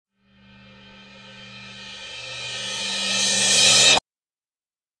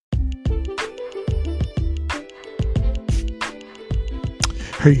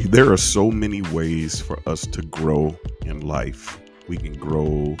Hey, there are so many ways for us to grow in life. We can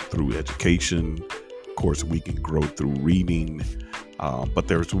grow through education. Of course, we can grow through reading. But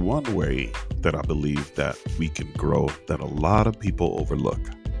there's one way that I believe that we can grow that a lot of people overlook.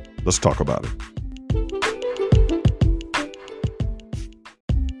 Let's talk about it.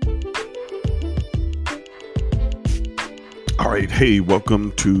 All right. Hey,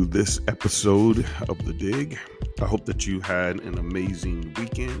 welcome to this episode of The Dig. I hope that you had an amazing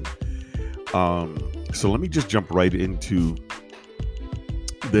weekend. So let me just jump right into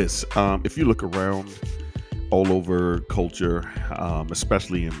this. If you look around all over culture,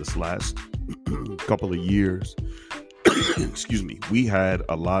 especially in this last couple of years, excuse me, we had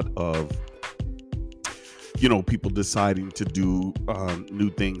a lot of people deciding to do new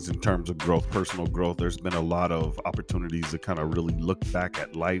things in terms of growth, personal growth. There's been a lot of opportunities to kind of really look back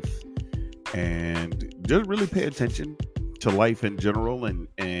at life and just really pay attention to life in general.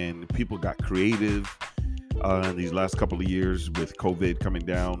 And people got creative in these last couple of years with COVID coming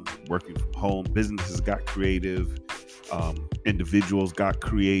down, working from home. Businesses got creative. Individuals got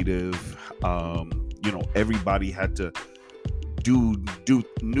creative. Everybody had to do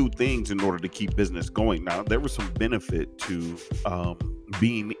new things in order to keep business going. Now, there was some benefit to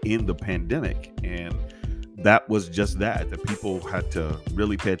being in the pandemic, and that was just that people had to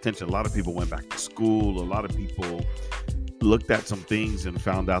really pay attention. A lot of people went back to school. A lot of people looked at some things and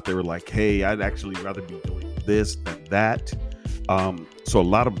found out they were like, hey, I'd actually rather be doing this than that. So a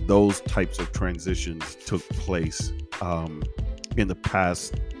lot of those types of transitions took place in the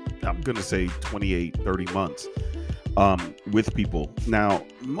past, I'm going to say 28, 30 months. With people. Now,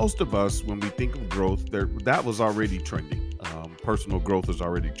 most of us, when we think of growth, that was already trending. Personal growth is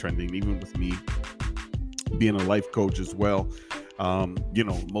already trending, even with me being a life coach as well.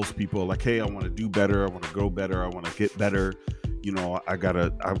 Most people are like, hey, I want to do better. I want to grow better. I want to get better.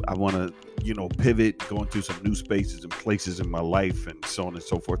 I want to, pivot, go into some new spaces and places in my life and so on and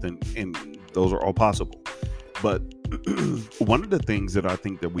so forth. And those are all possible. But one of the things that I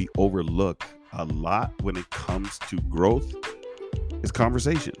think that we overlook a lot when it comes to growth is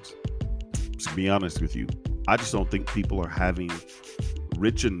conversations. To be honest with you, I just don't think people are having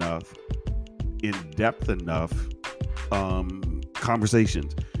rich enough, in-depth enough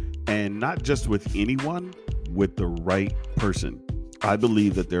conversations, and not just with anyone, with the right person. I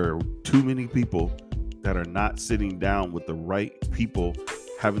believe that there are too many people that are not sitting down with the right people,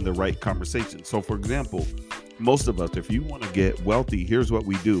 having the right conversation. So, for example, most of us, if you want to get wealthy, here's what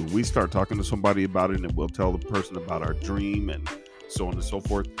we do. We start talking to somebody about it, and we'll tell the person about our dream and so on and so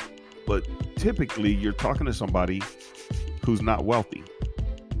forth. But typically, you're talking to somebody who's not wealthy.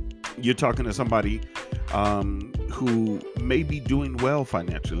 You're talking to somebody who may be doing well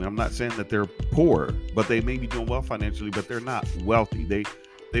financially. I'm not saying that they're poor, but they may be doing well financially, but they're not wealthy.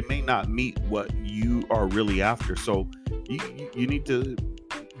 They may not meet what you are really after. So you need to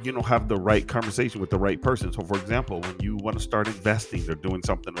have the right conversation with the right person. So, for example, when you want to start investing or doing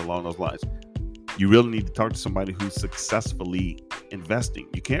something along those lines, you really need to talk to somebody who's successfully investing.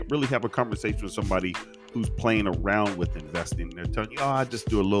 You can't really have a conversation with somebody who's playing around with investing. They're telling you, oh, I just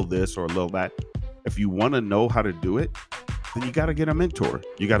do a little this or a little that. If you want to know how to do it, then you got to get a mentor.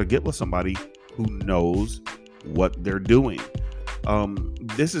 You got to get with somebody who knows what they're doing.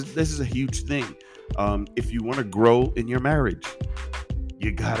 This is a huge thing. If you want to grow in your marriage,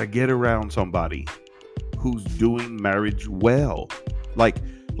 you got to get around somebody who's doing marriage well. Like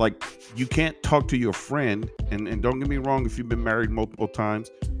you can't talk to your friend, and don't get me wrong, if you've been married multiple times,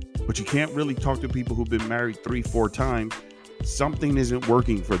 but you can't really talk to people who've been married 3-4 times. Something isn't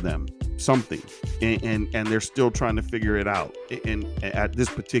working for them, something. And they're still trying to figure it out and at this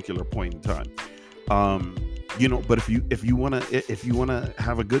particular point in time. But if you want to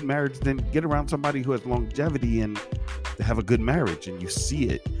have a good marriage, then get around somebody who has longevity and have a good marriage, and you see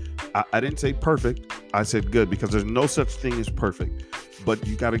it. I didn't say perfect. I said good, because there's no such thing as perfect, but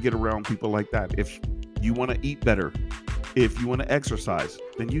you got to get around people like that. If you want to eat better, if you want to exercise,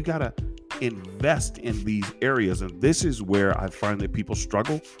 then you got to invest in these areas. And this is where I find that people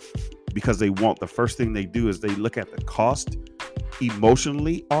struggle, because the first thing they do is they look at the cost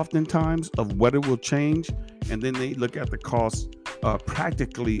emotionally, oftentimes, of what it will change. And then they look at the cost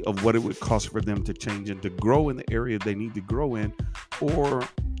practically of what it would cost for them to change and to grow in the area they need to grow in. Or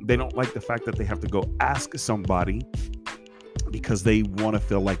they don't like the fact that they have to go ask somebody because they want to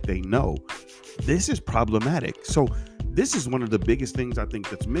feel like they know. This is problematic. So this is one of the biggest things I think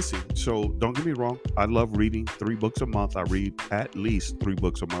that's missing. So don't get me wrong. I love reading 3 books a month. I read at least 3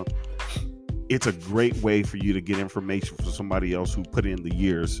 books a month. it's a great way for you to get information from somebody else who put in the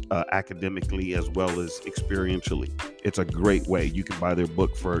years academically as well as experientially. It's a great way. You can buy their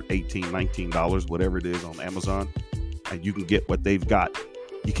book for $18, $19, whatever it is, on Amazon, and you can get what they've got.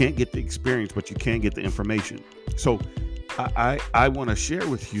 You can't get the experience, but you can get the information. So I want to share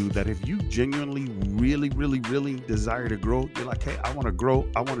with you that if you genuinely, really, really, really desire to grow, you're like, hey, I want to grow,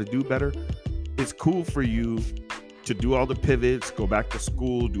 I want to do better. It's cool for you to do all the pivots, go back to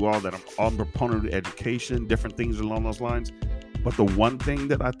school, do all that. I'm a proponent of education, different things along those lines. But the one thing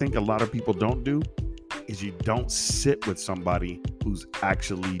that I think a lot of people don't do is you don't sit with somebody who's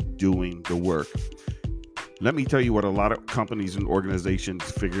actually doing the work. Let me tell you what a lot of companies and organizations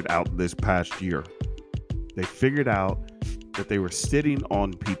figured out this past year. They figured out that they were sitting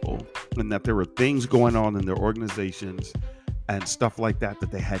on people and that there were things going on in their organizations and stuff like that that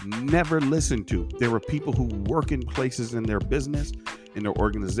they had never listened to. There were people who work in places in their business, in their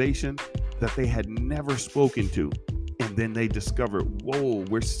organization, that they had never spoken to. And then they discovered, whoa,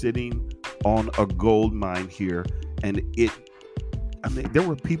 we're sitting on a gold mine here. And there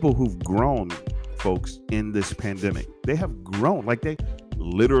were people who've grown, folks, in this pandemic. They have grown, like they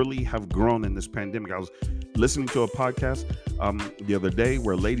literally have grown in this pandemic. I was listening to a podcast the other day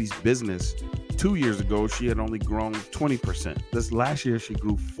where a lady's business 2 years ago, she had only grown 20%. This last year, she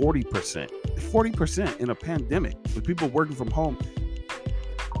grew 40%. 40% in a pandemic with people working from home.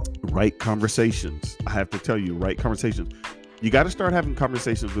 Right conversations. I have to tell you, right conversations. You got to start having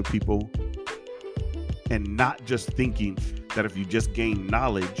conversations with people and not just thinking that if you just gain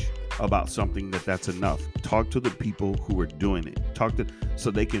knowledge about something that's enough. Talk to the people who are doing it.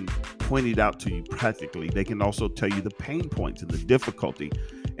 So they can point it out to you practically. They can also tell you the pain points and the difficulty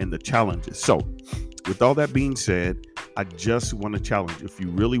and the challenges. So with all that being said, I just want to challenge you. If you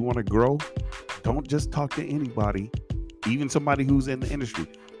really want to grow, don't just talk to anybody, even somebody who's in the industry.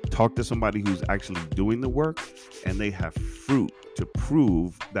 Talk to somebody who's actually doing the work and they have fruit to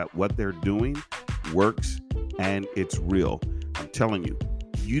prove that what they're doing works and it's real. I'm telling you,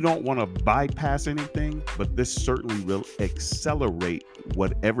 you don't want to bypass anything, but this certainly will accelerate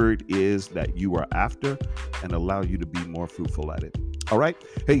whatever it is that you are after and allow you to be more fruitful at it. All right.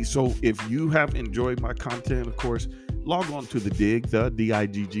 Hey, so if you have enjoyed my content, of course, log on to the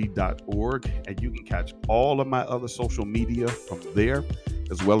digg.org, and you can catch all of my other social media from there,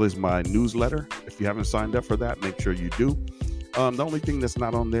 as well as my newsletter. If you haven't signed up for that, make sure you do. The only thing that's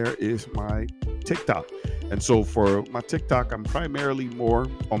not on there is my TikTok. And so for my TikTok, I'm primarily more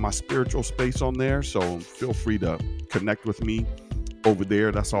on my spiritual space on there. So feel free to connect with me over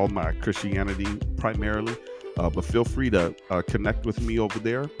there. That's all my Christianity primarily. But feel free to connect with me over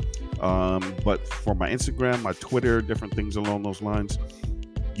there. But for my Instagram, my Twitter, different things along those lines,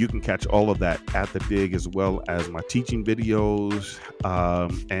 you can catch all of that at the Dig, as well as my teaching videos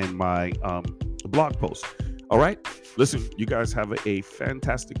and my blog posts. All right. Listen, you guys have a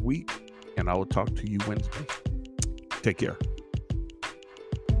fantastic week, and I will talk to you Wednesday. Take care.